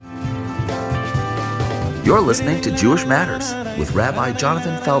You're listening to Jewish Matters with Rabbi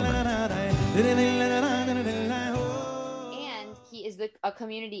Jonathan Feldman. And he is a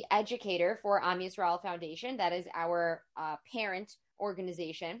community educator for Am Yisrael Foundation. That is our parent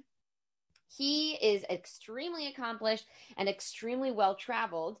organization. He is extremely accomplished and extremely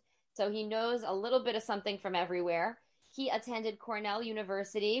well-traveled, so he knows a little bit of something from everywhere. He attended Cornell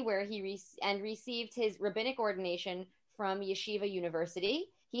University, where he received his rabbinic ordination from Yeshiva University.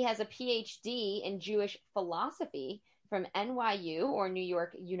 He has a PhD in Jewish philosophy from NYU, or New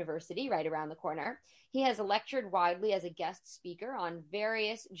York University, right around the corner. He has lectured widely as a guest speaker on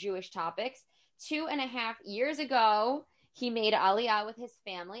various Jewish topics. 2.5 years ago, he made Aliyah with his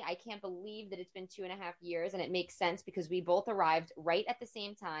family. I can't believe that it's been 2.5 years, and it makes sense because we both arrived right at the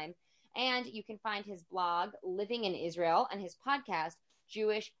same time. And you can find his blog, Living in Israel, and his podcast,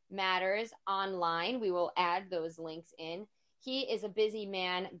 Jewish Matters, online. We will add those links in. He is a busy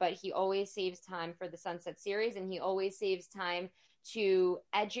man, but he always saves time for the Sunset series, and he always saves time to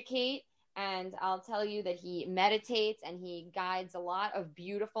educate. And I'll tell you that he meditates, and he guides a lot of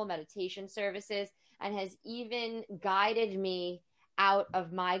beautiful meditation services, and has even guided me out of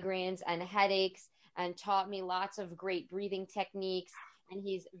migraines and headaches and taught me lots of great breathing techniques. And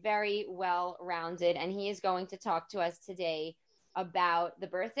he's very well-rounded. And he is going to talk to us today about the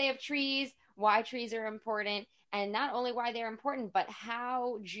birthday of trees, why trees are important, and not only why they're important, but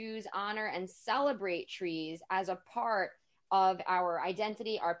how Jews honor and celebrate trees as a part of our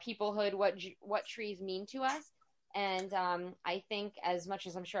identity, our peoplehood, what trees mean to us. And I think, as much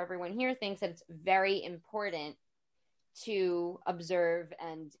as I'm sure everyone here thinks, that it's very important to observe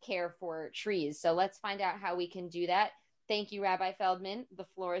and care for trees. So let's find out how we can do that. Thank you, Rabbi Feldman. The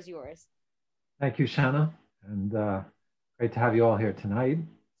floor is yours. Thank you, Shanna. And great to have you all here tonight.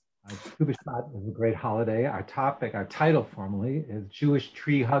 Tu B'Shvat is a great holiday. Our title formally, is Jewish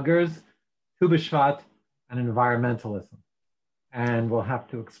Tree Huggers, Tu B'Shvat, and Environmentalism. And we'll have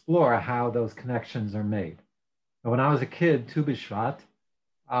to explore how those connections are made. When I was a kid, Tu B'Shvat,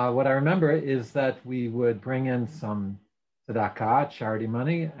 what I remember is that we would bring in some tzedakah, charity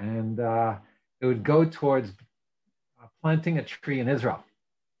money, and it would go towards planting a tree in Israel.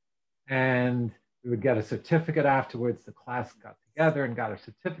 And we would get a certificate afterwards. The class got together and got a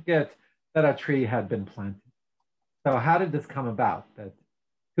certificate that a tree had been planted. So how did this come about? That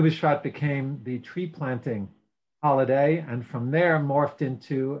Tu B'Shvat became the tree planting holiday, and from there morphed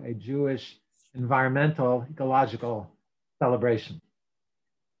into a Jewish environmental, ecological celebration.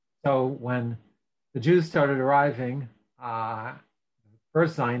 So when the Jews started arriving,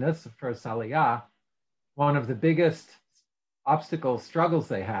 first Zionists, the first Aliyah, one of the biggest obstacles, struggles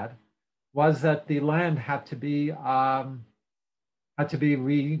they had, was that the land had to be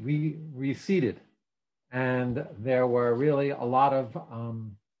reseeded, and there were really a lot of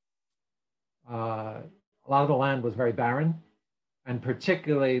the land was very barren. And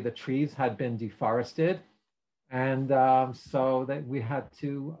particularly the trees had been deforested. And so that we had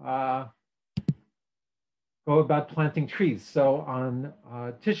to go about planting trees. So on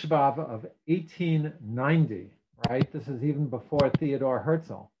Tisha B'Av of 1890, right, this is even before Theodore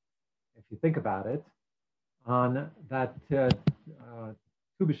Herzl, if you think about it, on that Tu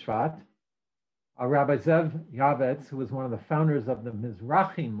B'Shvat, Rabbi Zev Yavetz, who was one of the founders of the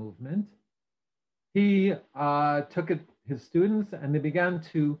Mizrahi movement, he took his students, and they began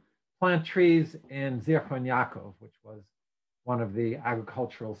to plant trees in Zichron Yaakov, which was one of the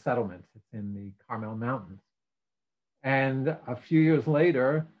agricultural settlements. It's in the Carmel Mountains. And a few years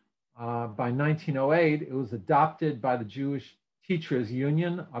later, by 1908, it was adopted by the Jewish Teachers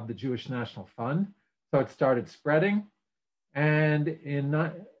Union of the Jewish National Fund. So it started spreading. And in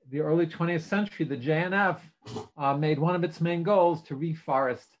the early 20th century, the JNF made one of its main goals to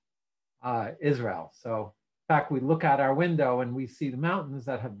reforest Israel. So in fact, we look out our window and we see the mountains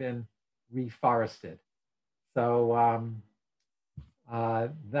that have been reforested. So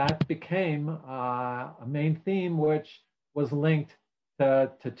that became a main theme, which was linked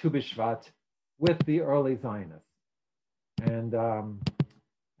to Tu B'Shvat with the early Zionists. And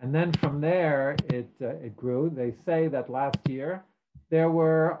then from there, it grew. They say that last year, there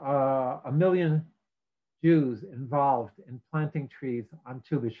were 1 million Jews involved in planting trees on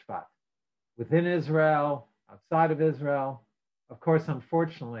Tu B'Shvat, within Israel, outside of Israel. Of course,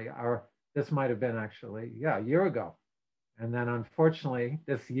 unfortunately, this might have been actually, a year ago. And then unfortunately,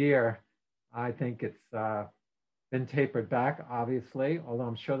 this year, I think it's been tapered back, obviously, although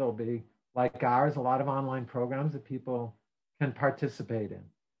I'm sure there'll be, like ours, a lot of online programs that people can participate in.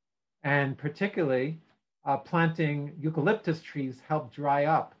 And particularly, planting eucalyptus trees helped dry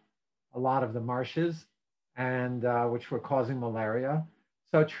up a lot of the marshes, and which were causing malaria.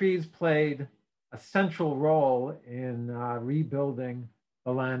 So trees played a central role in rebuilding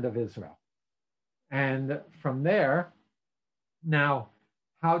the land of Israel. And from there, now,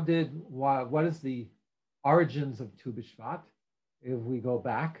 what is the origins of Tu B'Shvat, if we go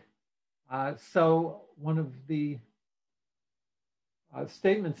back? So one of the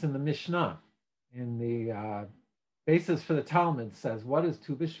statements in the Mishnah, in the basis for the Talmud, says, what is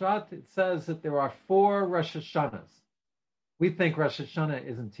Tu B'Shvat? It says that there are 4 Rosh Hashanahs. We think Rosh Hashanah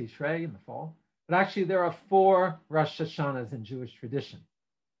is in Tishrei, in the fall, but actually there are 4 Rosh Hashanahs in Jewish tradition.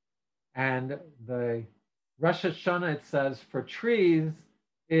 And the Rosh Hashanah, it says, for trees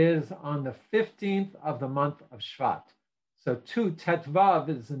is on the 15th of the month of Shvat. So Tetvav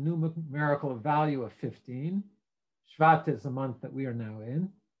is a numerical value of 15. Shvat is the month that we are now in.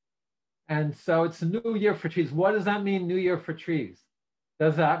 And so it's a new year for trees. What does that mean, new year for trees?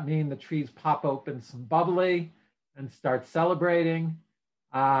 Does that mean the trees pop open some bubbly and start celebrating?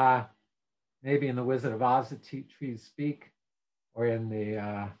 Maybe in the Wizard of Oz, the trees speak, or in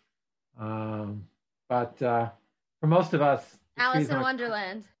the, but for most of us, Alice in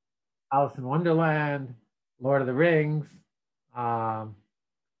Wonderland. Alice in Wonderland, Lord of the Rings.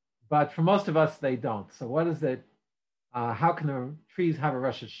 But for most of us, they don't. So what is it? How can the trees have a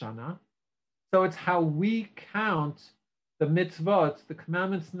Rosh Hashanah? So it's how we count the mitzvot, the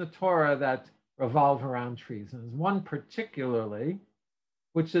commandments in the Torah that revolve around trees. And there's one particularly,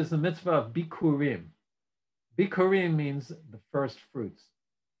 which is the mitzvah of Bikurim. Bikurim means the first fruits.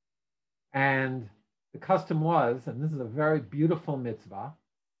 And the custom was, and this is a very beautiful mitzvah.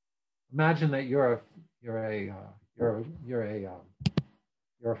 Imagine that you're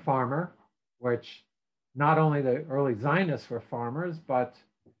a farmer, which not only the early Zionists were farmers, but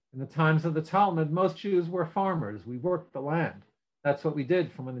in the times of the Talmud, most Jews were farmers. We worked the land. That's what we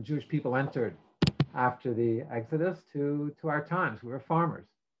did from when the Jewish people entered after the Exodus to our times. We were farmers.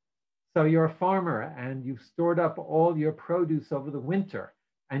 So you're a farmer and you've stored up all your produce over the winter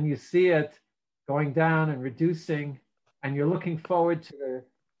and you see it going down and reducing, and you're looking forward to the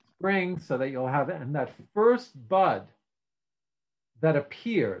spring so that you'll have, and that first bud that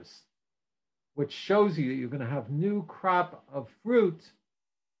appears, which shows you that you're going to have new crop of fruit,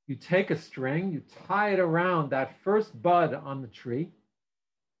 you take a string, you tie it around that first bud on the tree,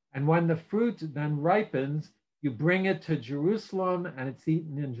 and when the fruit then ripens, you bring it to Jerusalem and it's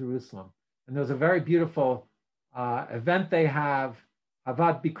eaten in Jerusalem. And there's a very beautiful event they have,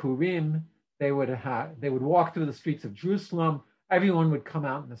 Havad Bikurim. They would walk through the streets of Jerusalem. Everyone would come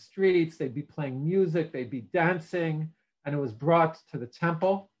out in the streets. They'd be playing music. They'd be dancing. And it was brought to the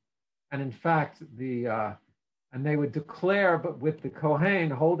temple. And in fact, and they would declare, but with the Kohen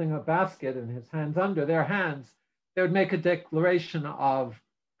holding a basket and his hands under their hands, they would make a declaration of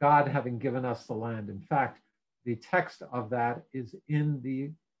God having given us the land. In fact, the text of that is in the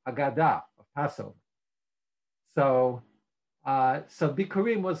Haggadah of Passover. So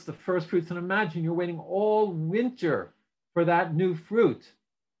Bikurim was the first fruits. And imagine you're waiting all winter for that new fruit.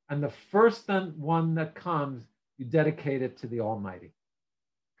 And the first one that comes, you dedicate it to the Almighty.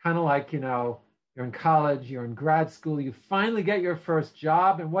 Kind of like, you're in college, you're in grad school, you finally get your first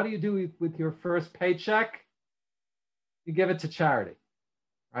job. And what do you do with your first paycheck? You give it to charity,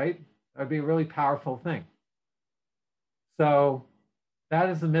 right? That would be a really powerful thing. So that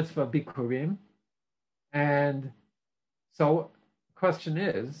is the mitzvah of Bikurim. And so the question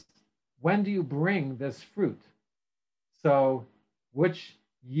is, when do you bring this fruit? So which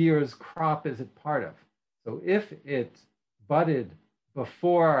year's crop is it part of? So if it budded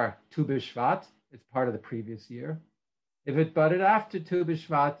before Tu B'Shvat, it's part of the previous year. If it budded after Tu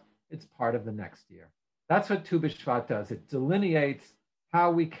B'Shvat, it's part of the next year. That's what Tu B'Shvat does. It delineates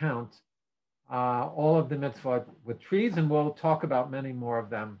how we count all of the mitzvot with trees, and we'll talk about many more of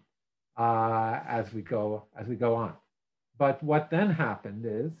them as we go on. But what then happened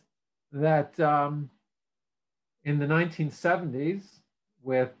is that in the 1970s,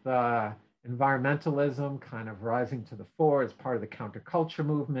 with environmentalism kind of rising to the fore as part of the counterculture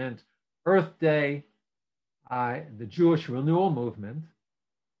movement, Earth Day, the Jewish renewal movement.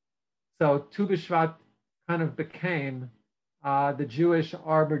 So Tu B'Shvat kind of became the Jewish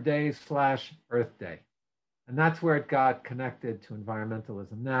Arbor Day / Earth Day. And that's where it got connected to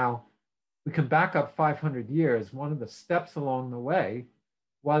environmentalism. Now, we can back up 500 years. One of the steps along the way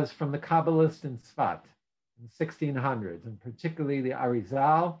was from the Kabbalists in Tzfat in the 1600s, and particularly the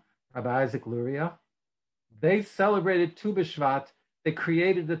Arizal, Rabbi Isaac Luria. They celebrated Tu B'Shvat. They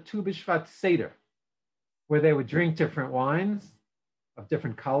created the Tu B'Shvat Seder, where they would drink different wines of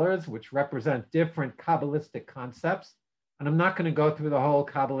different colors, which represent different Kabbalistic concepts. And I'm not going to go through the whole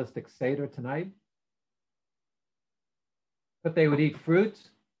Kabbalistic Seder tonight. But they would eat fruit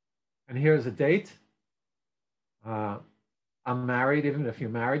And here's a date. I'm married. Even if you're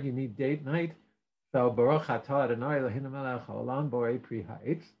married, you need date night. So Baruch atah Adonai Eloheinu melech haolam borei pri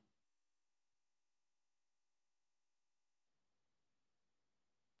ha'etz.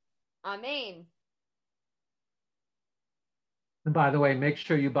 Amen. And by the way, make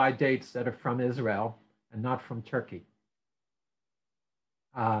sure you buy dates that are from Israel and not from Turkey.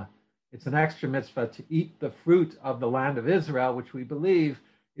 It's an extra mitzvah to eat the fruit of the land of Israel, which we believe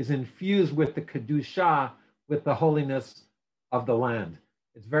is infused with the kedusha, with the holiness of the land.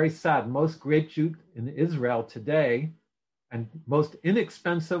 It's very sad. Most grape juice in Israel today and most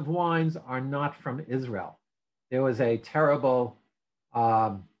inexpensive wines are not from Israel. There was a terrible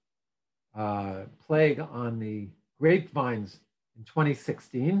plague on the grapevines in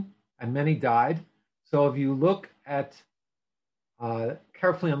 2016, and many died. So if you look at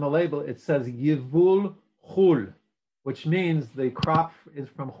carefully on the label, it says Yivul Chul, which means the crop is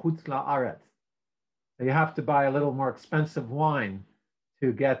from Chutz La'aretz. So you have to buy a little more expensive wine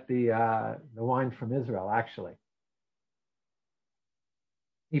to get the wine from Israel, actually,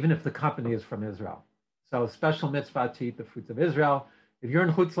 even if the company is from Israel. So special mitzvah to eat the fruits of Israel. If you're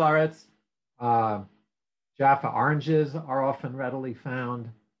in Chutz La'aretz, Jaffa oranges are often readily found.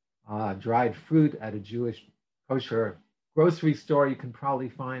 Dried fruit at a Jewish kosher grocery store you can probably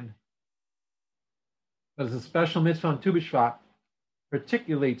find. There's a special mitzvah on Tu B'Shvat,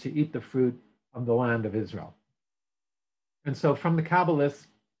 particularly to eat the fruit of the land of Israel. And so from the Kabbalists,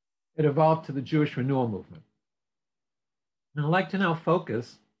 it evolved to the Jewish renewal movement. And I'd like to now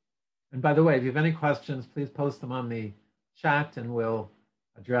focus, and by the way, if you have any questions, please post them on the chat and we'll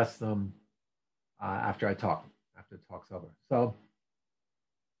address them after the talk's over.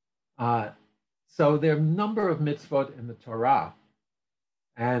 So there are a number of mitzvot in the Torah.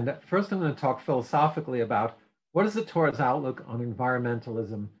 And first I'm going to talk philosophically about what is the Torah's outlook on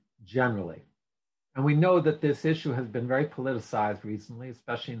environmentalism generally. And we know that this issue has been very politicized recently,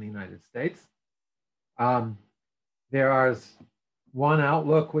 especially in the United States. There is one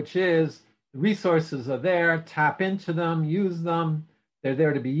outlook, which is the resources are there, tap into them, use them. They're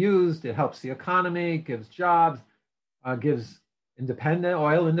there to be used. It helps the economy, gives jobs, gives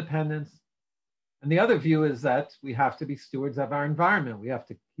oil independence. And the other view is that we have to be stewards of our environment. We have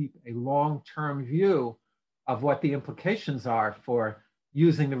to keep a long-term view of what the implications are for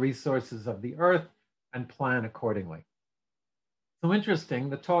using the resources of the earth and plan accordingly. So interesting,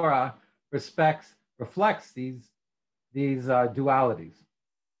 the Torah reflects these dualities.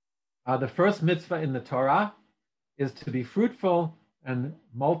 The first mitzvah in the Torah is to be fruitful and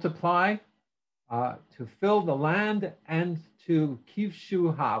multiply, to fill the land and to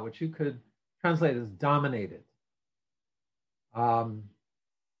kivshuha, which you could translate as dominated. And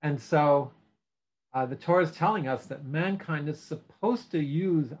so the Torah is telling us that mankind is supposed to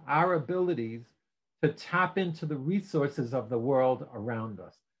use our abilities to tap into the resources of the world around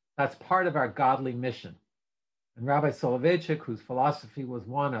us. That's part of our godly mission. And Rabbi Soloveitchik, whose philosophy was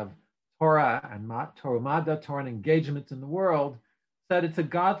one of Torah and Torah and engagement in the world, said it's a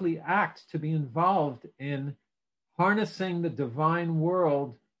godly act to be involved in harnessing the divine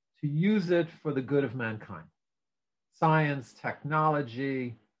world to use it for the good of mankind. Science,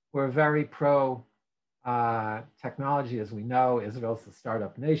 technology, we're very pro technology, as we know. Israel's a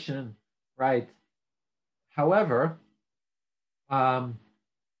startup nation, right? However, and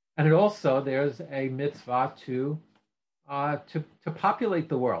it also, there's a mitzvah to populate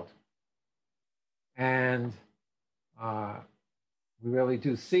the world. And we really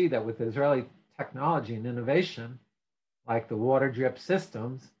do see that with Israeli technology and innovation, like the water drip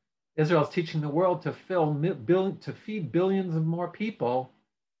systems, Israel is teaching the world to feed billions of more people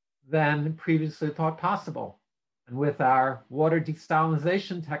than previously thought possible. And with our water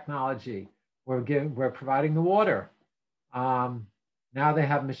desalination technology, we're providing the water. Now they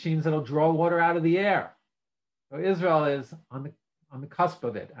have machines that'll draw water out of the air. So Israel is on the cusp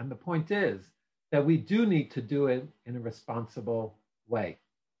of it. And the point is that we do need to do it in a responsible way.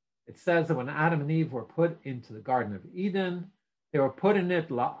 It says that when Adam and Eve were put into the Garden of Eden, they were put in it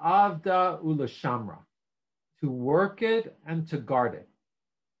la'avda u'lashamra, to work it and to guard it.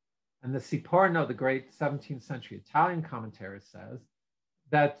 And the Siporno, the great 17th century Italian commentator, says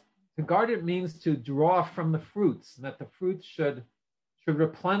that to guard it means to draw from the fruits, and that the fruits should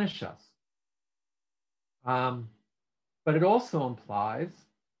replenish us. But it also implies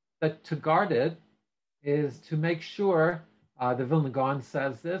that to guard it is to make sure, the Vilna Gaon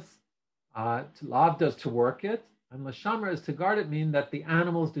says this, to lavda is to work it, and lashamra is to guard it, mean that the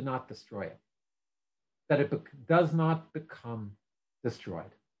animals do not destroy it, that it does not become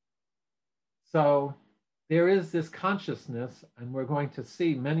destroyed. So there is this consciousness, and we're going to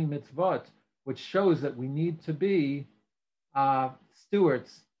see many mitzvot, which shows that we need to be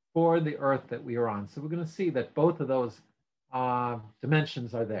stewards for the earth that we are on. So we're going to see that both of those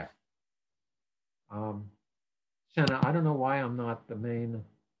dimensions are there. Shanna, I don't know why I'm not the main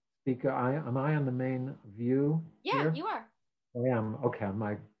speaker. Am I on the main view? Yeah, here? you are. I am. Okay, on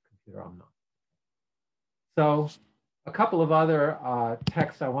my computer, I'm not. So a couple of other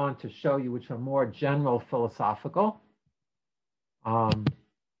texts I want to show you, which are more general philosophical, and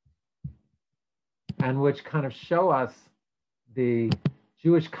which kind of show us the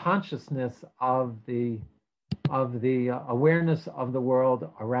Jewish consciousness of the awareness of the world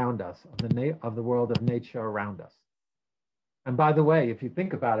around us, of the world of nature around us. And by the way, if you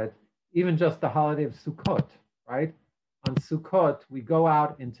think about it, even just the holiday of Sukkot, right? On Sukkot, we go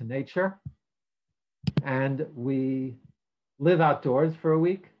out into nature and we live outdoors for a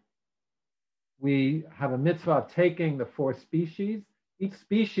week. We have a mitzvah of taking the 4 species. Each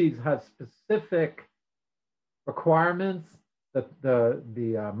species has specific requirements.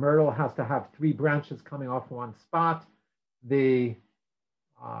 The myrtle has to have 3 branches coming off one spot. The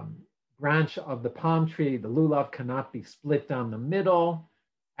branch of the palm tree, the lulav, cannot be split down the middle,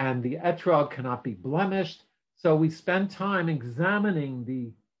 and the etrog cannot be blemished. So we spend time examining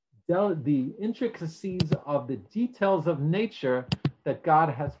the intricacies of the details of nature that God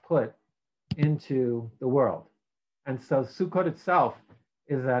has put into the world. And so Sukkot itself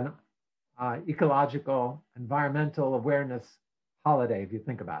is an ecological, environmental awareness holiday, if you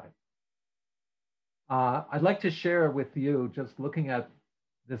think about it. I'd like to share with you, just looking at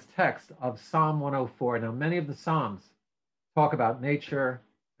this text of Psalm 104. Now, many of the Psalms talk about nature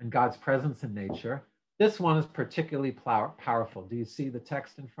and God's presence in nature. This one is particularly powerful. Do you see the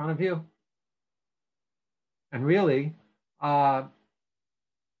text in front of you? And really,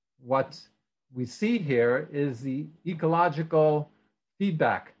 what we see here is the ecological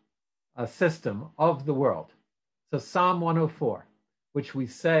feedback system of the world. So Psalm 104, which we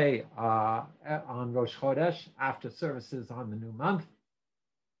say on Rosh Chodesh after services on the new month.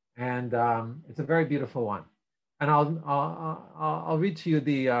 And it's a very beautiful one. And I'll read to you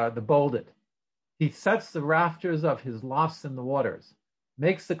the bolded. He sets the rafters of his lofts in the waters,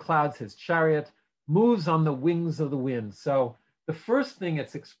 makes the clouds his chariot, moves on the wings of the wind. So the first thing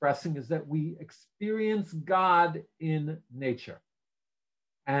it's expressing is that we experience God in nature.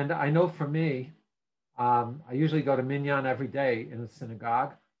 And I know for me, I usually go to Minyan every day in a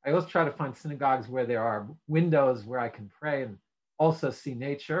synagogue. I always try to find synagogues where there are windows where I can pray and also see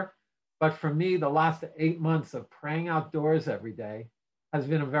nature. But for me, the last 8 months of praying outdoors every day has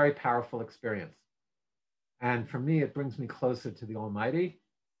been a very powerful experience. And for me, it brings me closer to the Almighty.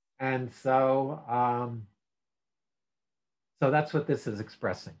 And so that's what this is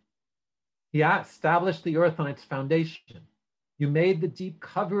expressing. He established the earth on its foundation. You made the deep,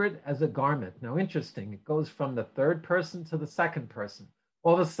 cover it as a garment. Now, interesting, it goes from the third person to the second person.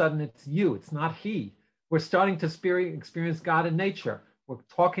 All of a sudden, it's you, it's not he. We're starting to experience God in nature. We're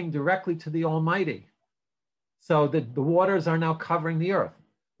talking directly to the Almighty. So the waters are now covering the earth.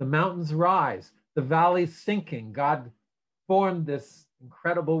 The mountains rise. The valleys sinking. God formed this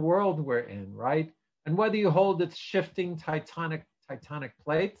incredible world we're in, right? And whether you hold its shifting tectonic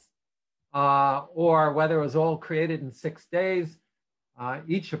plates, or whether it was all created in 6 days,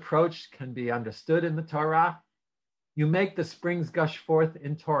 each approach can be understood in the Torah. You make the springs gush forth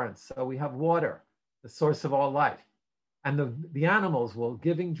in torrents. So we have water, the source of all life. And the animals will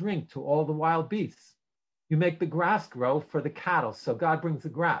giving drink to all the wild beasts. You make the grass grow for the cattle. So God brings the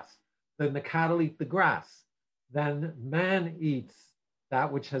grass. Then the cattle eat the grass. Then man eats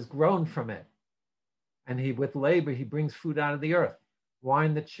that which has grown from it. And with labor, he brings food out of the earth.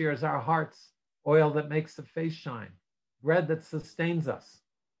 Wine that cheers our hearts, oil that makes the face shine, bread that sustains us.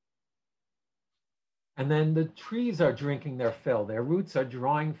 And then the trees are drinking their fill. Their roots are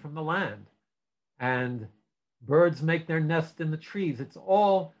drawing from the land. And birds make their nest in the trees. It's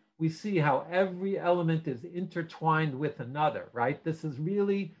all, we see how every element is intertwined with another, right? This is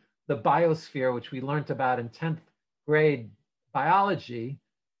really the biosphere, which we learned about in 10th grade biology,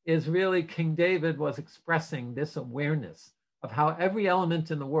 is really King David was expressing this awareness of how every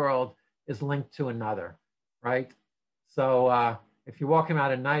element in the world is linked to another, right? So if you're walking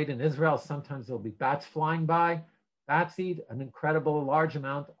out at night in Israel, sometimes there'll be bats flying by. Bats eat an incredible large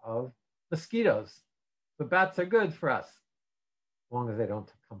amount of mosquitoes. But bats are good for us, as long as they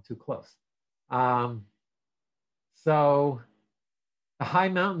don't come too close. So the high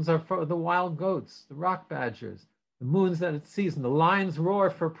mountains are for the wild goats, the rock badgers, the moons at its season, the lions roar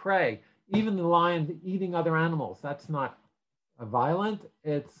for prey, even the lion eating other animals. That's not violent,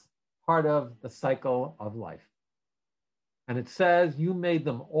 it's part of the cycle of life. And it says, you made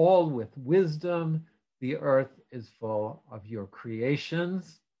them all with wisdom. The earth is full of your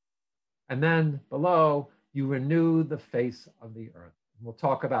creations. And then below, you renew the face of the earth. And we'll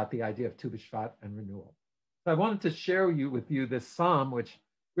talk about the idea of Tu B'Shvat and renewal. So I wanted to share with you this psalm, which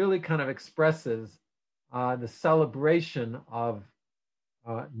really kind of expresses the celebration of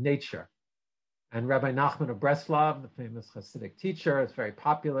nature. And Rabbi Nachman of Breslov, the famous Hasidic teacher, is very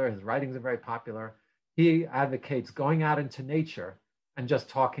popular. His writings are very popular. He advocates going out into nature and just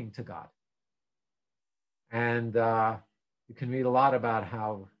talking to God. And you can read a lot about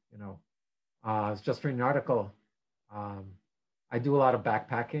how, I was just reading an article. I do a lot of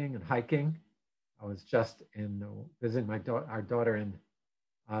backpacking and hiking. I was just visiting our daughter in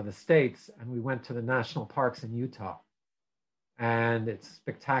the States, and we went to the national parks in Utah. And it's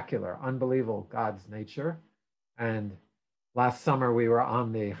spectacular, unbelievable, God's nature. And last summer we were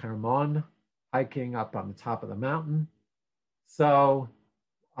on the Hermon, hiking up on the top of the mountain. So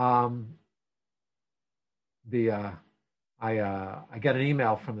I get an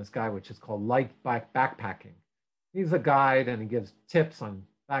email from this guy, which is called Light Backpacking. He's a guide and he gives tips on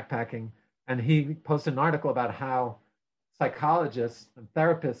backpacking. And he posted an article about how psychologists and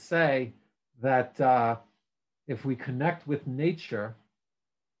therapists say that if we connect with nature,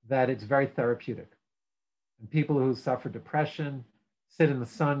 that it's very therapeutic. And people who suffer depression, sit in the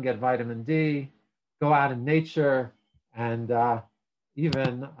sun, get vitamin D, go out in nature, and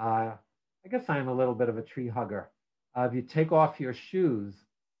even, I guess I am a little bit of a tree hugger. If you take off your shoes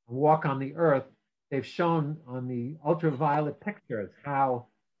and walk on the earth, they've shown on the ultraviolet pictures how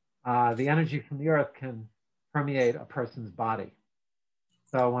the energy from the earth can permeate a person's body.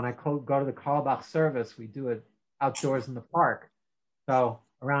 So when I go to the Carlebach service, we do it outdoors in the park. So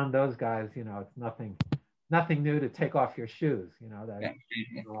around those guys, it's nothing new to take off your shoes, like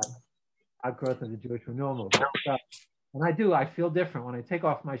outgrowth of the Jewish renewal movement. So when I feel different. When I take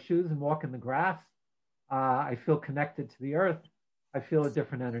off my shoes and walk in the grass, I feel connected to the earth. I feel a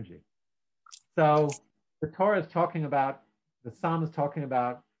different energy. So the Torah is talking about, the Psalm is talking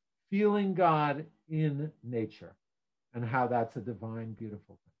about feeling God in nature and how that's a divine,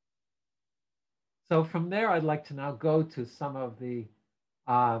 beautiful thing. So from there, I'd like to now go to some of the,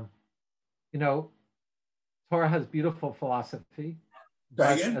 Torah has beautiful philosophy.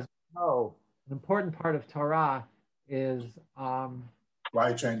 But as we know, an important part of Torah is... why are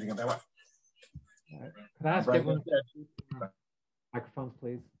you changing it that way? Could I ask everyone microphones,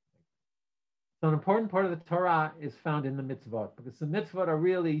 please? So an important part of the Torah is found in the mitzvot, because the mitzvot are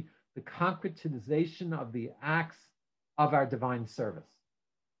really the concretization of the acts of our divine service.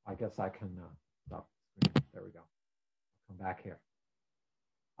 I guess I can stop the screen. There we go. I'll come back here.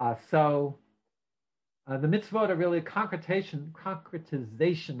 The mitzvot are really a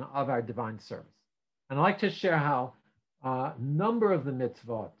concretization of our divine service. And I'd like to share how a number of the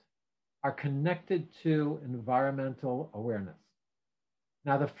mitzvot are connected to environmental awareness.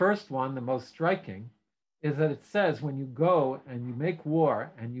 Now, the first one, the most striking, is that it says when you go and you make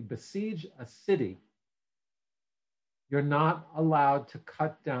war and you besiege a city, you're not allowed to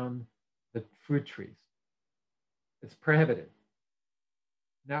cut down the fruit trees. It's prohibited.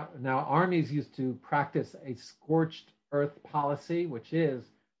 Now armies used to practice a scorched earth policy, which is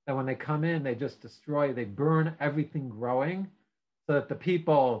that when they come in, they just destroy, they burn everything growing so that the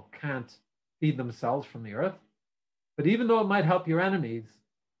people can't feed themselves from the earth. But even though it might help your enemies,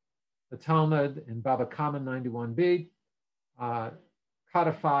 the Talmud in Baba Kama 91b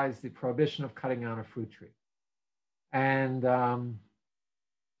codifies the prohibition of cutting down a fruit tree. And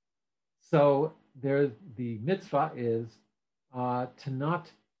so the mitzvah is to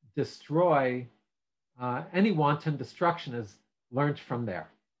not destroy any wanton destruction, is learned from there.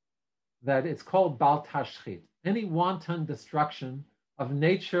 That it's called Bal Tashchit. Any wanton destruction of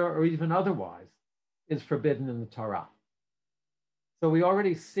nature or even otherwise is forbidden in the Torah. So we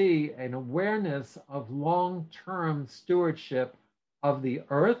already see an awareness of long-term stewardship of the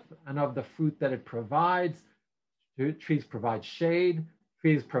earth and of the fruit that it provides. Trees provide shade.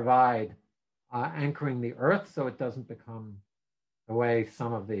 Trees provide anchoring the earth so it doesn't become the way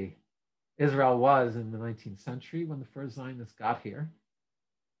some of the Israel was in the 19th century when the first Zionists got here.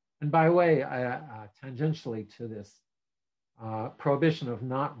 And by the way, tangentially to this prohibition of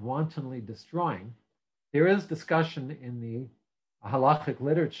not wantonly destroying, there is discussion in the halachic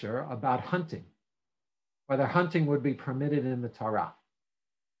literature about hunting, whether hunting would be permitted in the Torah,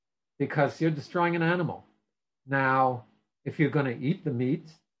 because you're destroying an animal. Now, if you're going to eat the meat,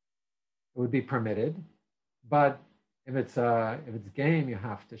 it would be permitted, but if it's game, you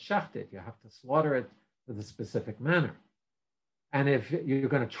have to shecht it, you have to slaughter it with a specific manner. And if you're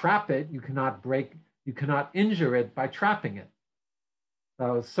going to trap it, you cannot injure it by trapping it.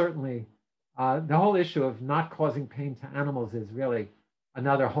 So certainly, the whole issue of not causing pain to animals is really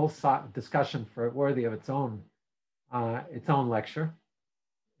another whole discussion worthy of its own lecture,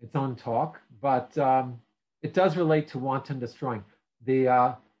 its own talk. But it does relate to wanton destroying. The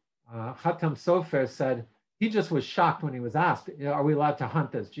Hatam Sofer said he just was shocked when he was asked, "Are we allowed to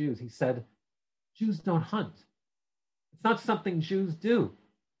hunt as Jews?" He said, "Jews don't hunt. It's not something Jews do.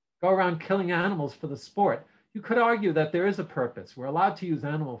 Go around killing animals for the sport." You could argue that there is a purpose. We're allowed to use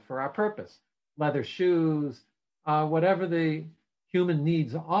animal for our purpose. Leather shoes, whatever the human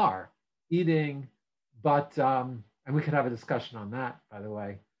needs are, eating, but, and we could have a discussion on that, by the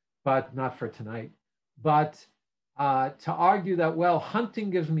way, but not for tonight. But to argue that, well, hunting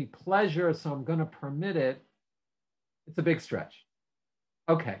gives me pleasure, so I'm going to permit it, it's a big stretch.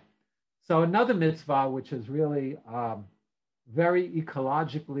 Okay, so another mitzvah, which is really very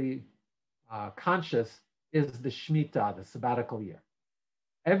ecologically conscious, is the Shemitah, the sabbatical year.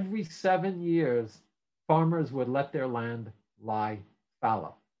 Every 7 years, farmers would let their land lie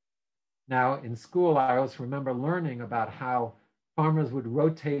fallow. Now, in school, I always remember learning about how farmers would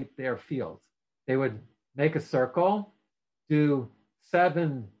rotate their fields. They would make a circle, do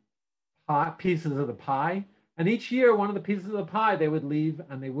 7 pieces of the pie, and each year, one of the pieces of the pie they would leave,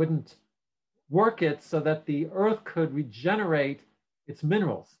 and they wouldn't work it so that the earth could regenerate its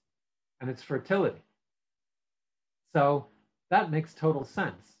minerals and its fertility. So that makes total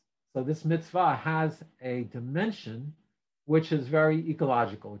sense. So this mitzvah has a dimension which is very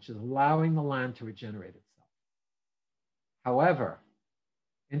ecological, which is allowing the land to regenerate itself. However,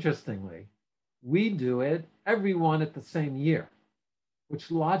 interestingly, we do it everyone at the same year,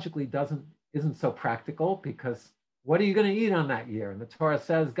 which logically isn't so practical, because what are you going to eat on that year? And the Torah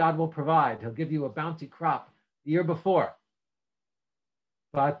says God will provide. He'll give you a bounty crop the year before.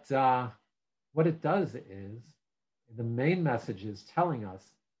 But what it does is, the main message is telling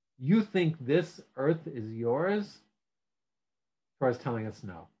us, you think this earth is yours? Torah is telling us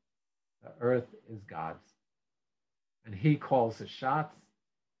no. The earth is God's. And he calls the shots.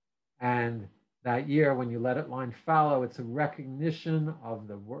 And that year, when you let it lie fallow, it's a recognition of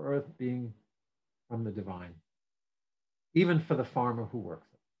the earth being from the divine, even for the farmer who works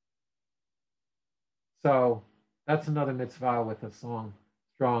it. So that's another mitzvah with a strong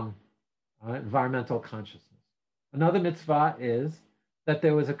environmental consciousness. Another mitzvah is that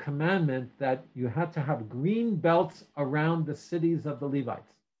there was a commandment that you had to have green belts around the cities of the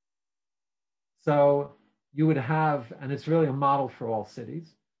Levites. So you would have, and it's really a model for all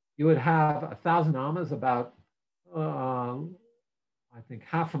cities, you would have 1,000 amas, about, I think,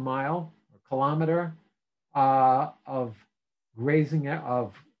 half a mile or kilometer of grazing,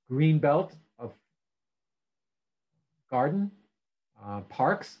 of green belt, of garden,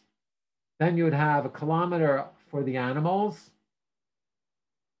 parks. Then you would have a kilometer for the animals,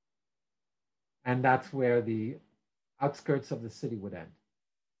 and that's where the outskirts of the city would end.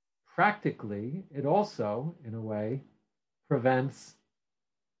 Practically, it also, in a way, prevents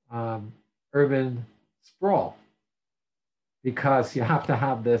urban sprawl, because you have to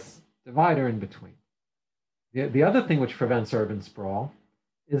have this divider in between. The other thing which prevents urban sprawl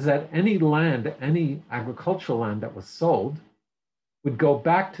is that any land, any agricultural land that was sold, would go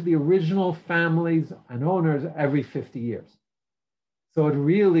back to the original families and owners every 50 years. So it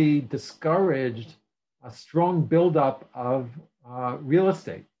really discouraged a strong buildup of real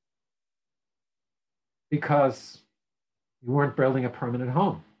estate, because you weren't building a permanent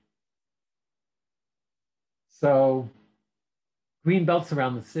home. So green belts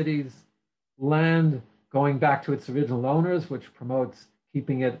around the cities, land going back to its original owners, which promotes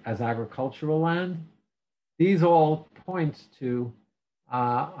keeping it as agricultural land. These all point to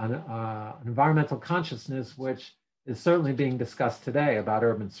an environmental consciousness, which is certainly being discussed today, about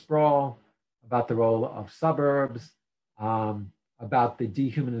urban sprawl, about the role of suburbs, about the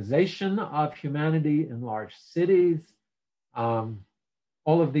dehumanization of humanity in large cities. All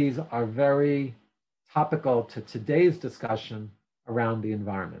of these are very topical to today's discussion around the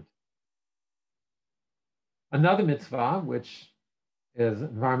environment. Another mitzvah, which is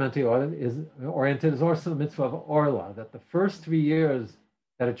environmentally oriented, is also the mitzvah of orla, that the first 3 years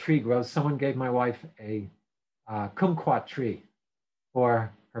that a tree grows, someone gave my wife a kumquat tree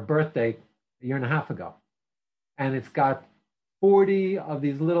for her birthday a year and a half ago. And it's got 40 of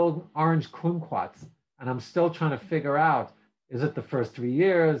these little orange kumquats. And I'm still trying to figure out, is it the first 3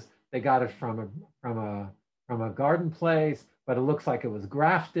 years? They got it from a garden place, but it looks like it was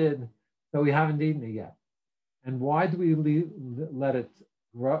grafted. So we haven't eaten it yet. And why do we let it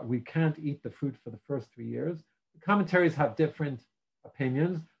grow? We can't eat the fruit for the first 3 years. The commentaries have different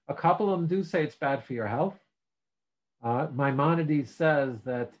opinions. A couple of them do say it's bad for your health. Maimonides says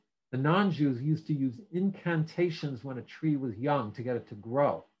that the non-Jews used to use incantations when a tree was young to get it to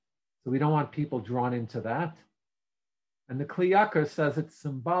grow. So we don't want people drawn into that. And the Kli Yakar says it's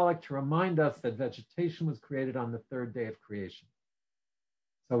symbolic to remind us that vegetation was created on the third day of creation.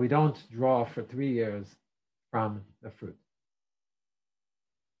 So we don't draw for 3 years from the fruit.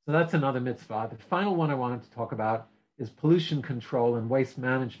 So that's another mitzvah. The final one I wanted to talk about is pollution control and waste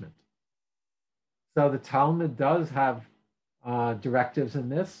management. So the Talmud does have directives in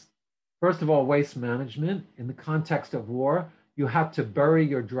this. First of all, waste management. In the context of war, you had to bury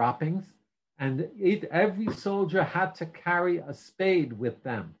your droppings, and every soldier had to carry a spade with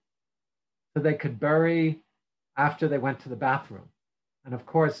them so they could bury after they went to the bathroom. And of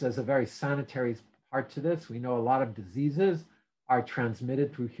course, there's a very sanitary part to this. We know a lot of diseases are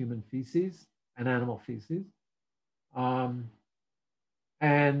transmitted through human feces and animal feces.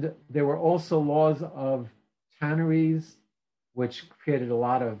 And there were also laws of tanneries, which created a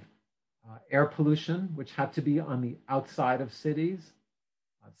lot of air pollution, which had to be on the outside of cities.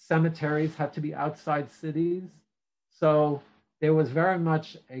 Cemeteries had to be outside cities. So there was very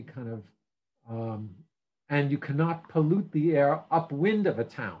much a kind of, and you cannot pollute the air upwind of a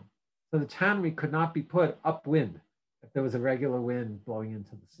town. So the tannery could not be put upwind if there was a regular wind blowing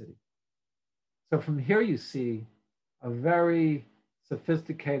into the city. So from here you see a very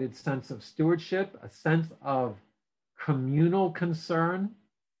sophisticated sense of stewardship, a sense of communal concern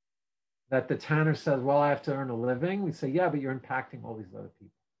that the tanner says, well, I have to earn a living. We say, yeah, but you're impacting all these other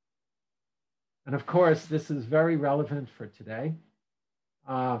people. And of course, this is very relevant for today,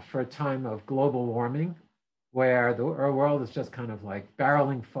 for a time of global warming, where our world is just kind of like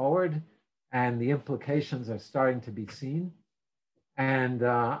barreling forward and the implications are starting to be seen. And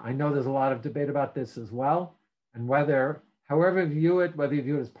I know there's a lot of debate about this as well. And however you view it, whether you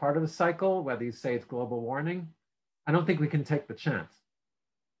view it as part of the cycle, whether you say it's global warming, I don't think we can take the chance.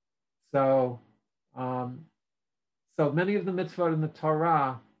 So many of the mitzvot in the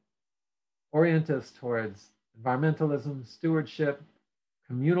Torah orient us towards environmentalism, stewardship,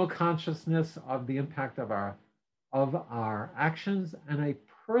 communal consciousness of the impact of our actions, and a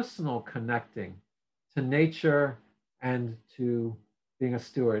personal connecting to nature and to being a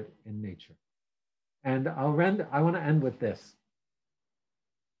steward in nature. And I want to end with this.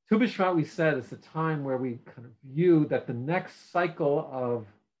 Tu B'Shvat, we said, is the time where we kind of view that the next cycle of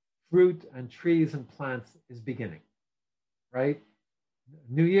fruit and trees and plants is beginning, right?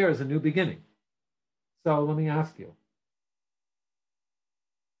 New Year is a new beginning. So let me ask you.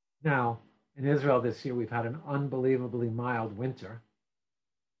 Now, in Israel this year, we've had an unbelievably mild winter.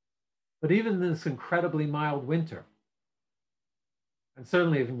 But even this incredibly mild winter, and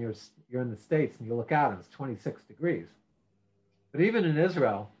certainly if you're in the States and you look out and it's 26 degrees, but even in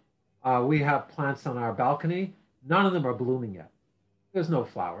Israel, we have plants on our balcony. None of them are blooming yet. There's no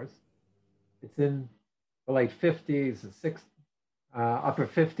flowers. It's in the late 50s, upper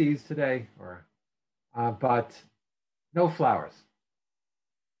 50s today, but no flowers.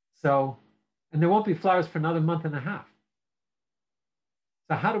 So, and there won't be flowers for another month and a half.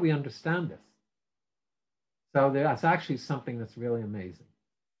 So how do we understand this? So that's actually something that's really amazing,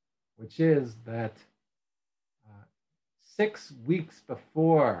 which is that 6 weeks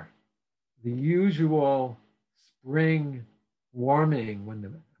before the usual spring warming,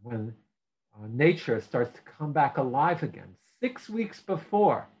 when nature starts to come back alive again, 6 weeks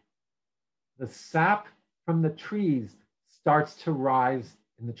before, the sap from the trees starts to rise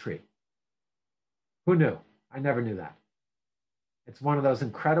in the tree. Who knew? I never knew that. It's one of those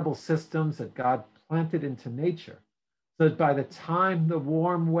incredible systems that God planted into nature, so that by the time the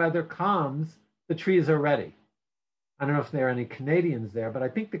warm weather comes, the trees are ready. I don't know if there are any Canadians there, but I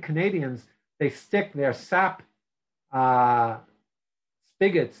think the Canadians, they stick their sap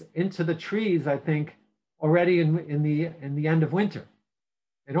spigots into the trees, I think, already in the end of winter.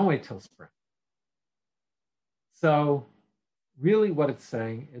 They don't wait till spring. So really what it's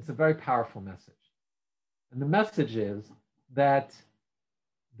saying is a very powerful message. And the message is that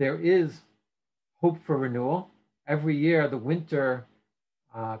there is hope for renewal. Every year the winter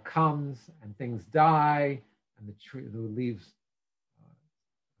comes and things die and the leaves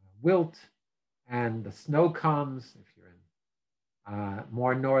wilt and the snow comes if you're in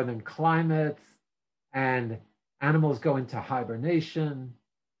more northern climates, and animals go into hibernation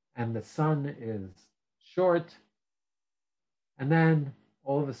and the sun is short. And then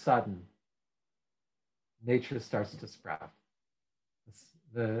all of a sudden, nature starts to sprout.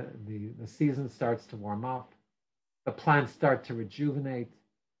 The season starts to warm up. The plants start to rejuvenate.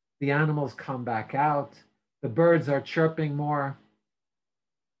 The animals come back out. the birds are chirping more,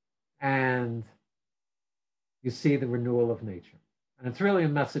 and you see the renewal of nature. And it's really a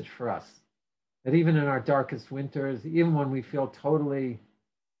message for us that even in our darkest winters, even when we feel totally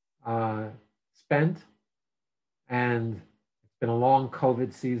spent, and it's been a long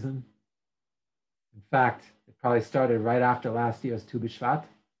COVID season. In fact, it probably started right after last year's Tu B'Shvat.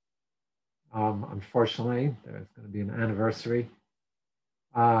 Unfortunately, there's going to be an anniversary.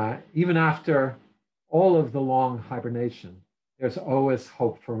 Even after all of the long hibernation, there's always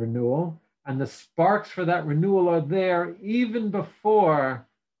hope for renewal. And the sparks for that renewal are there even before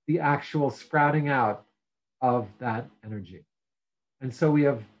the actual sprouting out of that energy. And so we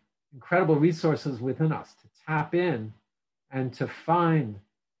have incredible resources within us to tap in and to find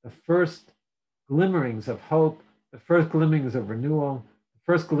the first glimmerings of hope, the first glimmerings of renewal, the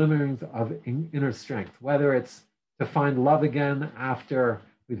first glimmerings of inner strength, whether it's to find love again after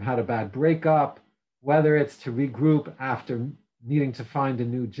we've had a bad breakup, whether it's to regroup after needing to find a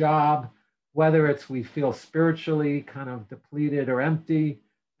new job, whether it's we feel spiritually kind of depleted or empty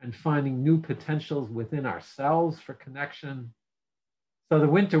and finding new potentials within ourselves for connection. So the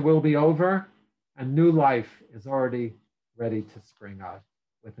winter will be over and new life is already ready to spring up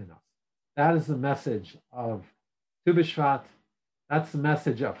within us. That is the message of Tu B'Shvat. That's the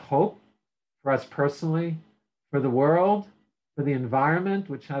message of hope for us personally, for the world, for the environment,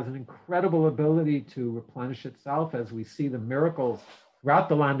 which has an incredible ability to replenish itself as we see the miracles throughout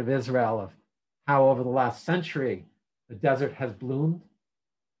the land of Israel of how over the last century the desert has bloomed,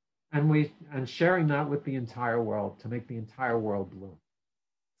 and sharing that with the entire world to make the entire world bloom.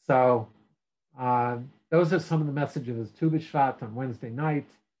 So those are some of the messages of Tu B'Shvat on Wednesday night.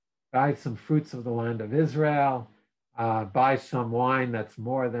 Buy some fruits of the land of Israel. Buy some wine that's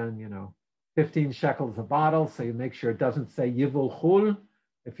more than 15 shekels a bottle, so you make sure it doesn't say Yivul Chul.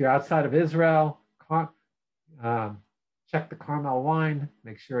 If you're outside of Israel, check the Carmel wine.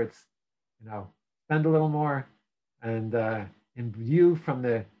 Make sure it's spend a little more, and imbue from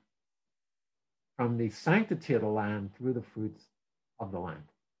the sanctity of the land through the fruits of the land.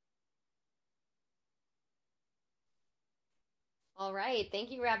 All right.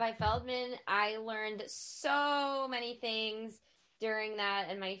 Thank you, Rabbi Feldman. I learned so many things during that.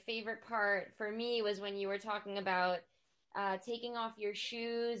 And my favorite part for me was when you were talking about taking off your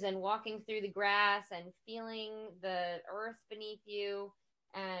shoes and walking through the grass and feeling the earth beneath you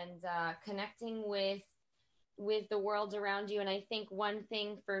and connecting with the world around you. And I think one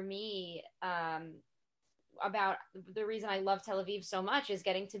thing for me about the reason I love Tel Aviv so much is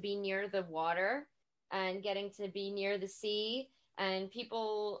getting to be near the water and getting to be near the sea. And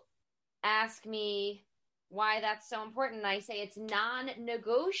people ask me why that's so important. And I say it's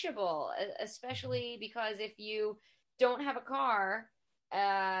non-negotiable, especially because if you don't have a car,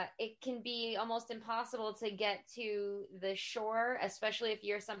 it can be almost impossible to get to the shore, especially if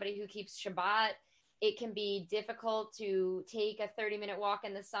you're somebody who keeps Shabbat. It can be difficult to take a 30-minute walk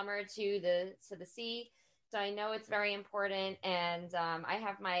in the summer to the sea. So I know it's very important. And I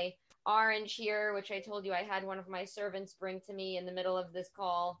have my orange here, which I told you I had one of my servants bring to me in the middle of this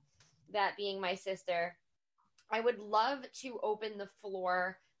call, that being my sister. I would love to open the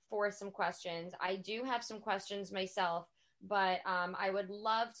floor for some questions. I do have some questions myself, but I would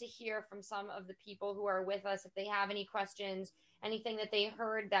love to hear from some of the people who are with us if they have any questions, anything that they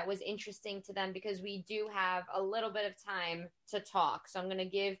heard that was interesting to them, because we do have a little bit of time to talk. So I'm going to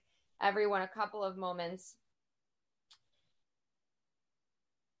give everyone a couple of moments.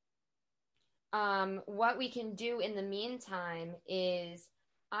 What we can do in the meantime is,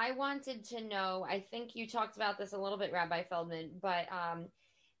 I wanted to know, I think you talked about this a little bit, Rabbi Feldman, but,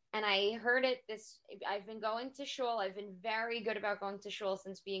 and I heard it I've been going to shul. I've been very good about going to shul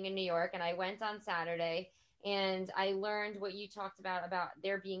since being in New York. And I went on Saturday and I learned what you talked about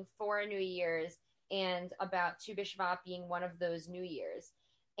there being 4 New Years and about Tu B'Shvat being one of those New Years.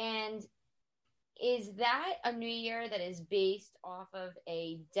 And is that a New Year that is based off of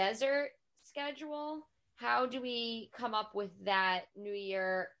a desert schedule? How do we come up with that New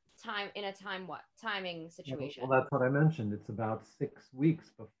Year timing situation? Well, that's what I mentioned. It's about 6 weeks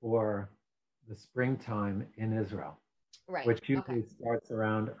before the springtime in Israel, right? Which usually starts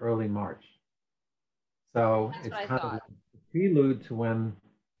around early March. So it's kind of a prelude to when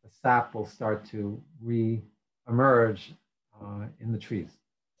the sap will start to re-emerge in the trees.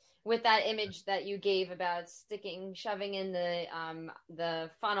 With that image that you gave about shoving in the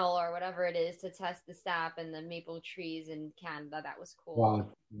funnel or whatever it is to test the sap and the maple trees in Canada, that was cool. Well,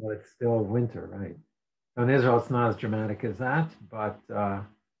 it's still winter, right? So in Israel, it's not as dramatic as that, but the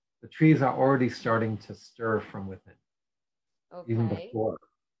trees are already starting to stir from within, even before.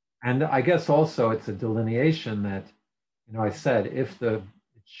 And I guess also it's a delineation that, I said it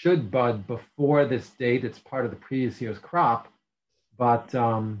should bud before this date. It's part of the previous year's crop, but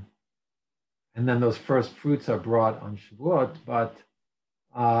and then those first fruits are brought on Shavuot, but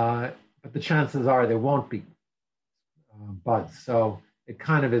the chances are there won't be buds. So it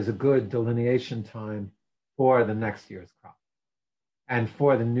kind of is a good delineation time for the next year's crop and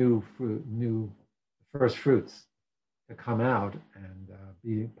for the new first fruits to come out and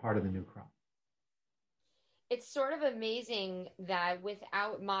be part of the new crop. It's sort of amazing that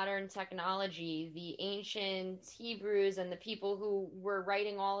without modern technology, the ancient Hebrews and the people who were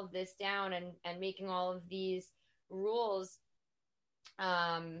writing all of this down and making all of these rules,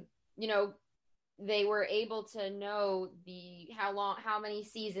 they were able to know how many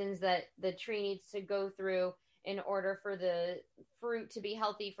seasons that the tree needs to go through in order for the fruit to be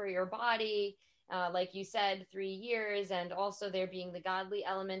healthy for your body. Like you said, 3 years, and also there being the godly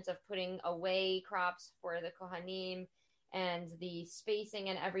element of putting away crops for the Kohanim and the spacing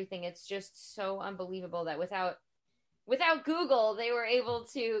and everything. It's just so unbelievable that without Google, they were able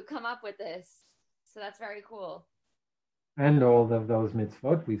to come up with this. So that's very cool. And all of those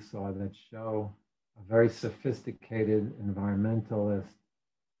mitzvot we saw that show a very sophisticated environmentalist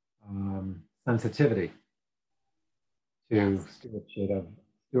sensitivity to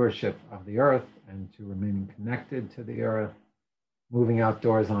stewardship of the earth and to remaining connected to the earth, moving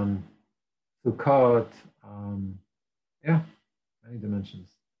outdoors on Sukkot. Many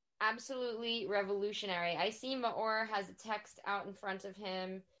dimensions. Absolutely revolutionary. I see Maor has a text out in front of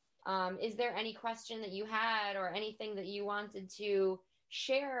him. Is there any question that you had or anything that you wanted to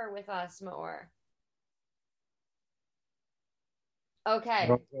share with us, Maor?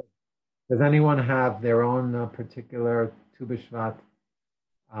 Okay. Does anyone have their own particular Tu B'Shvat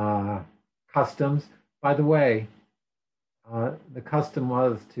customs? By the way, the custom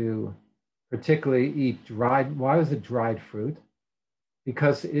was to particularly eat dried. Why was it dried fruit?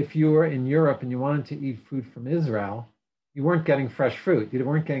 Because if you were in Europe and you wanted to eat fruit from Israel, you weren't getting fresh fruit. You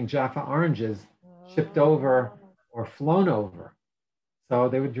weren't getting Jaffa oranges shipped over or flown over. So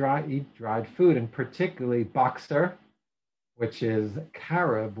they would eat dried food, and particularly boxer, which is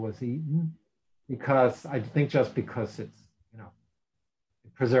carob, was eaten because I think just because it's,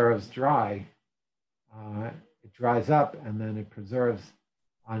 it preserves dry, it dries up and then it preserves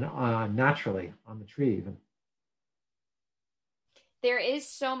naturally on the tree even. There is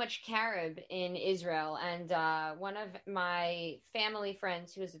so much carob in Israel, and one of my family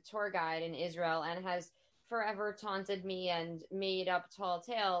friends who is a tour guide in Israel and has forever taunted me and made up tall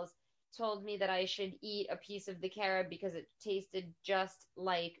tales told me that I should eat a piece of the carob because it tasted just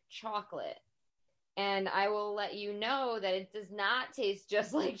like chocolate. And I will let you know that it does not taste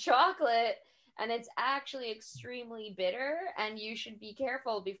just like chocolate, and it's actually extremely bitter, and you should be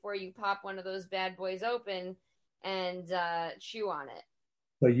careful before you pop one of those bad boys open and chew on it.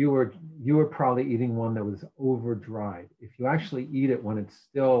 So you were probably eating one that was over dried. If you actually eat it when it's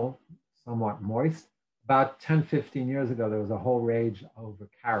still somewhat moist, about 10, 15 years ago, there was a whole rage over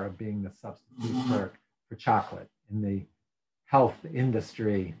carob being the substitute for chocolate in the health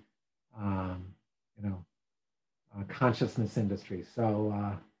industry, consciousness industry.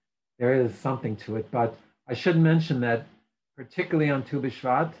 So there is something to it. But I should mention that particularly on Tu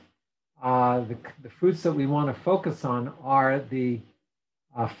B'Shvat, the fruits that we want to focus on are the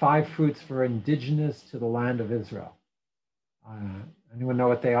 5 fruits for indigenous to the land of Israel. Anyone know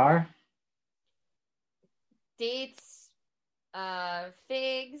what they are? Dates,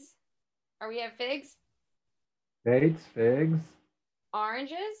 figs. We have figs? Dates, figs.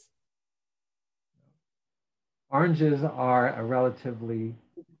 Oranges? Oranges are a relatively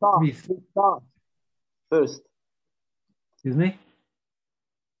first. Excuse me?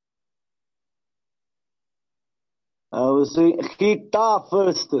 I was saying Chita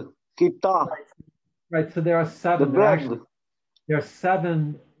first. Chita. Right, so there are 7. There are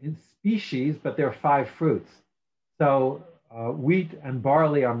 7 species, but there are 5 fruits. So wheat and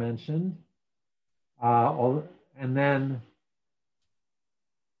barley are mentioned, and then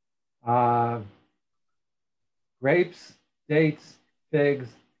grapes, dates, figs,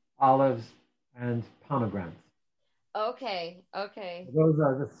 olives, and pomegranates. Okay. Those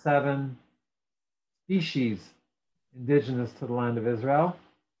are the 7 species indigenous to the land of Israel.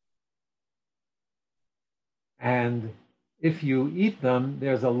 And if you eat them,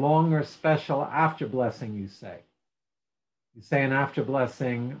 there's a longer special after blessing, you say. You say an after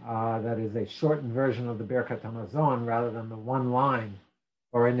blessing that is a shortened version of the Birkat Hamazon rather than the one line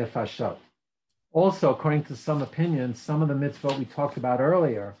or a nefashot. Also, according to some opinions, some of the mitzvot we talked about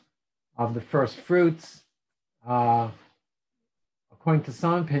earlier of the first fruits, according according to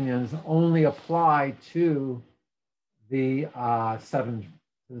some opinions, only apply to the seven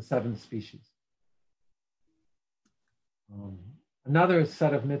species. Another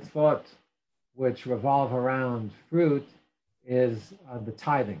set of mitzvot which revolve around fruit is the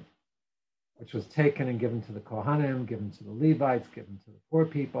tithing, which was taken and given to the Kohanim, given to the Levites, given to the poor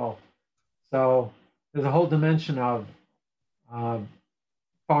people. So there's a whole dimension of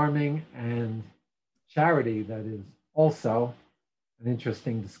farming and charity that is also an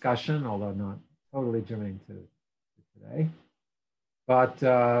interesting discussion, although not totally germane to today. But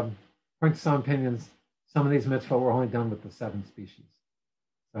according to some opinions, some of these mitzvot were only done with the seven species.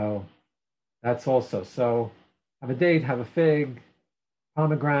 So that's also. So have a date, have a fig,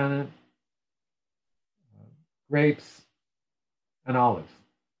 pomegranate, grapes, and olives.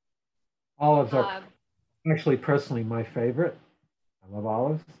 Olives are actually personally my favorite. I love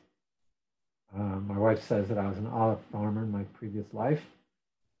olives. My wife says that I was an olive farmer in my previous life.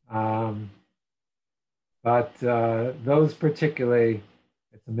 But those particularly,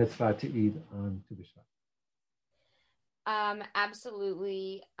 it's a mitzvah to eat on Tu B'Shvat.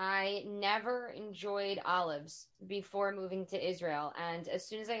 Absolutely. I never enjoyed olives before moving to Israel. And as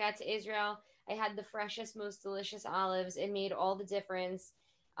soon as I got to Israel, I had the freshest, most delicious olives. It made all the difference.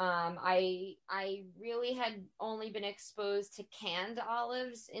 I really had only been exposed to canned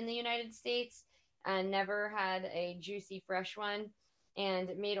olives in the United States and never had a juicy, fresh one. And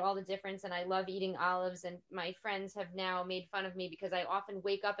it made all the difference. And I love eating olives. And my friends have now made fun of me because I often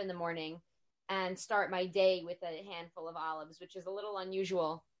wake up in the morning and start my day with a handful of olives, which is a little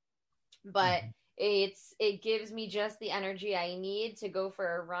unusual, but it gives me just the energy I need to go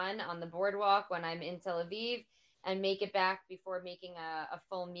for a run on the boardwalk when I'm in Tel Aviv and make it back before making a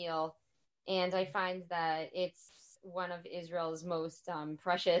full meal. And I find that it's one of Israel's most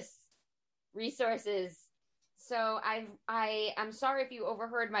precious resources. So I'm sorry if you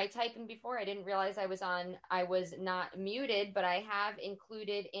overheard my typing before. I didn't realize I was not muted, but I have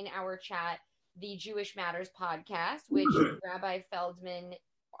included in our chat the Jewish Matters podcast, which Rabbi Feldman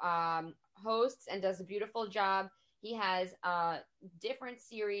hosts and does a beautiful job. He has a different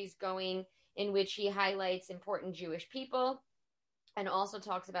series going in which he highlights important Jewish people and also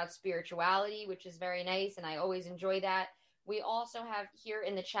talks about spirituality, which is very nice, and I always enjoy that. We also have here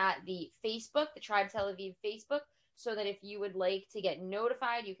in the chat the Facebook, the Tribe Tel Aviv Facebook, so that if you would like to get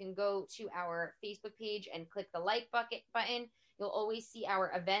notified, you can go to our Facebook page and click the like button. You'll always see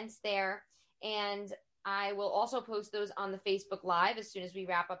our events there. And I will also post those on the Facebook Live. As soon as we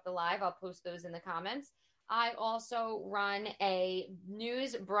wrap up the live, I'll post those in the comments. I also run a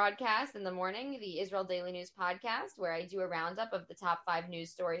news broadcast in the morning, the Israel Daily News podcast, where I do a roundup of the top 5 news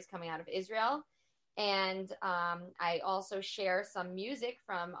stories coming out of Israel. And I also share some music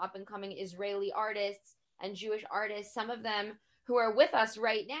from up-and-coming Israeli artists and Jewish artists. Some of them who are with us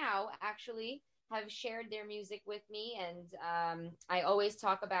right now actually have shared their music with me, and I always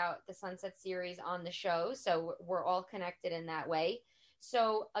talk about the Sunset series on the show, so we're all connected in that way.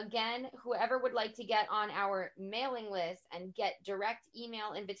 So again, whoever would like to get on our mailing list and get direct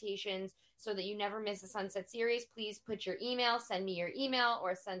email invitations so that you never miss a Sunset series, please put your email, send me your email,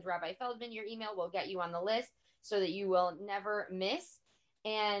 or send Rabbi Feldman your email. We'll get you on the list so that you will never miss.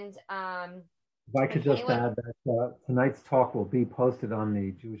 And if I could just add that tonight's talk will be posted on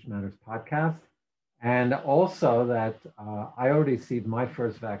the Jewish Matters podcast. And also that I already received my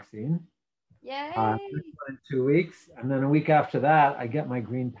first vaccine. Yay! In 2 weeks. And then a week after that, I get my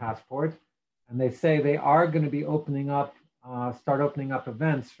green passport. And they say they are going to be start opening up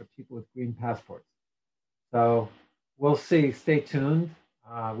events for people with green passports. So we'll see. Stay tuned.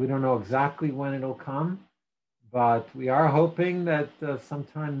 We don't know exactly when it'll come, but we are hoping that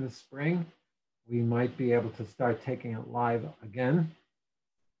sometime this spring, we might be able to start taking it live again.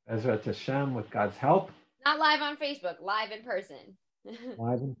 Ezrat Hashem, with God's help. Not live on Facebook, live in person.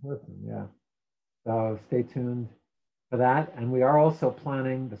 Live in person, yeah. So stay tuned for that. And we are also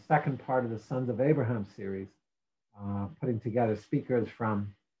planning the second part of the Sons of Abraham series, putting together speakers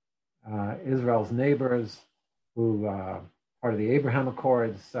from Israel's neighbors who are part of the Abraham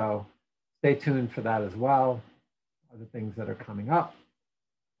Accords. So stay tuned for that as well. Other things that are coming up.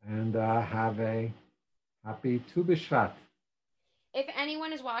 And have a happy Tu B'Shvat. If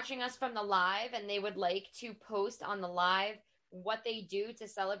anyone is watching us from the live and they would like to post on the live what they do to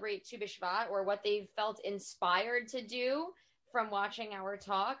celebrate Tu B'Shvat or what they've felt inspired to do from watching our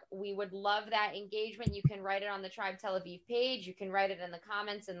talk, we would love that engagement. You can write it on the Tribe Tel Aviv page. You can write it in the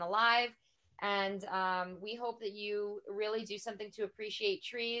comments in the live. And we hope that you really do something to appreciate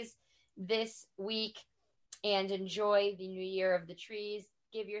trees this week and enjoy the new year of the trees.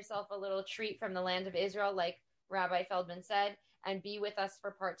 Give yourself a little treat from the land of Israel, like Rabbi Feldman said. and be with us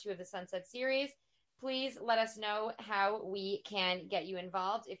for part 2 of the Sunset series. Please let us know how we can get you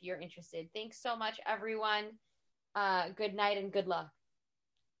involved if you're interested. Thanks so much, everyone. Good night and good luck.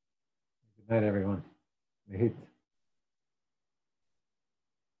 Good night, everyone. Lahit.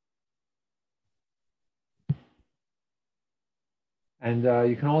 And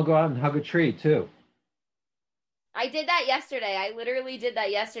you can all go out and hug a tree too. I did that yesterday. I literally did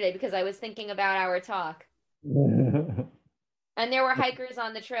that yesterday because I was thinking about our talk. And there were hikers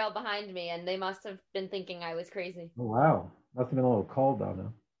on the trail behind me, and they must have been thinking I was crazy. Oh, wow. Must have been a little cold though,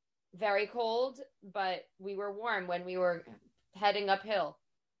 no? Very cold, but we were warm when we were heading uphill.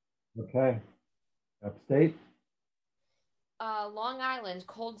 Okay. Upstate? Long Island,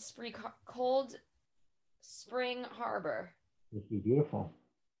 Cold Spring Harbor. This would be beautiful.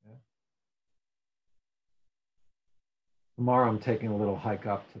 Yeah. Tomorrow I'm taking a little hike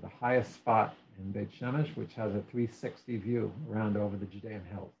up to the highest spot in Beit Shemesh, which has a 360 view around over the Judean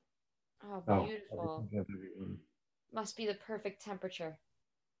hills. Oh, beautiful. Must be the perfect temperature.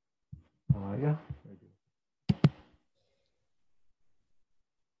 Yeah. Very good.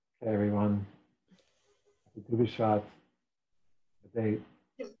 Okay, everyone. Happy Tu B'Shvat. Good day.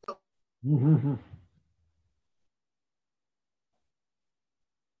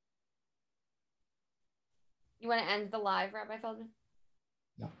 You want to end the live, Rabbi Feldman?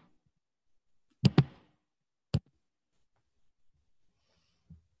 Yeah.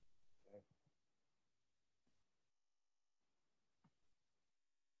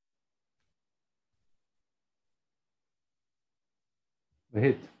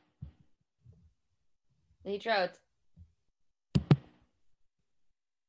 Lahit. להתראות.